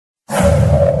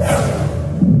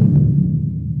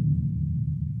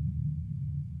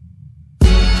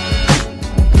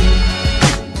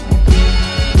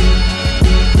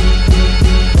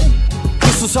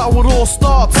how it all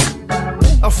starts.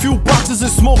 A few boxes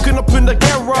and smoking up in the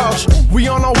garage. We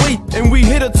on our way and we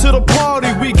hit it to the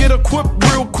party. We get equipped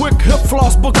real quick, hip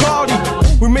floss Bacardi.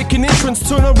 We make an entrance,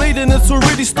 turn a raid and it's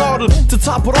already started. To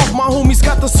top it off, my homies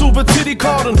got the silver titty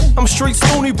cardin'. I'm straight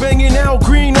stony banging Al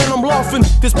Green and I'm laughing.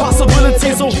 There's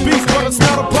possibilities of beef, but it's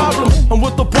not a problem. And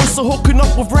with the boys, so hooking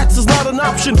up with rats is not an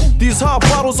option. These hot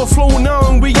bottles are flowing now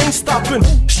and we ain't stopping.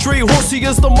 Straight horsey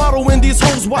is the motto and these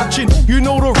hoes watching. You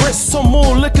know the rest, some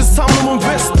more liquor's time to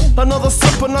invest. Another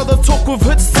sip, another talk with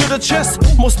hits to the chest.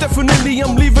 Most definitely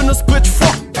I'm leaving this bitch,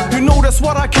 fuck. You know that's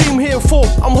what I came here for.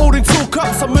 I'm holding 2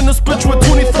 cups, I'm in this bitch with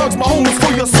 20 thugs. My homies,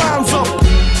 for your signs up.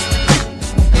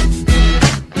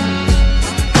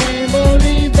 Can't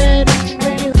believe that it's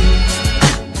real.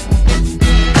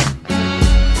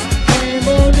 Can't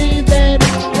believe that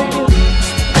it's real.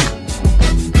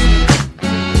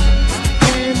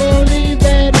 Can't believe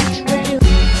that it's real.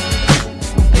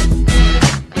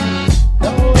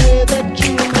 The way that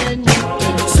you and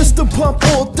you System pump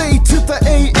all day to the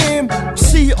AM.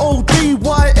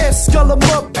 CODYS, skull 'em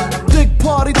up. Big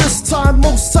party this time,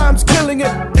 most times killing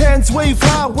it. Hands wave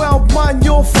high, well mine,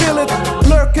 you'll feel it.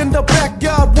 Lurk in the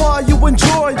backyard while you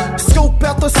enjoy. Scope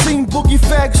out the scene, boogie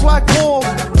fags like war.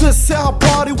 This how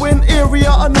party when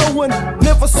area unknown.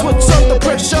 Never switch under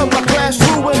pressure, my class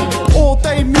ruin. All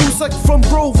day music from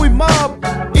Grove we mob.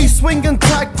 East swinging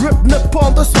tight grip, nip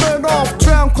on the Smirnoff.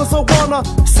 Drown cause I wanna,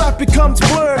 sight becomes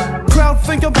blurred. Crowd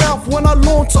finger mouth when I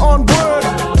launch on word.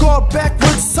 Guard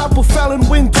backwards, type of Fallon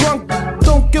when drunk.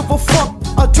 Don't give a fuck,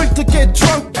 I drink to get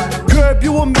drunk. Curb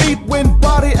you and meet when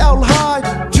body out high.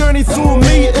 Journey through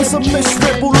me is a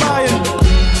misread lion.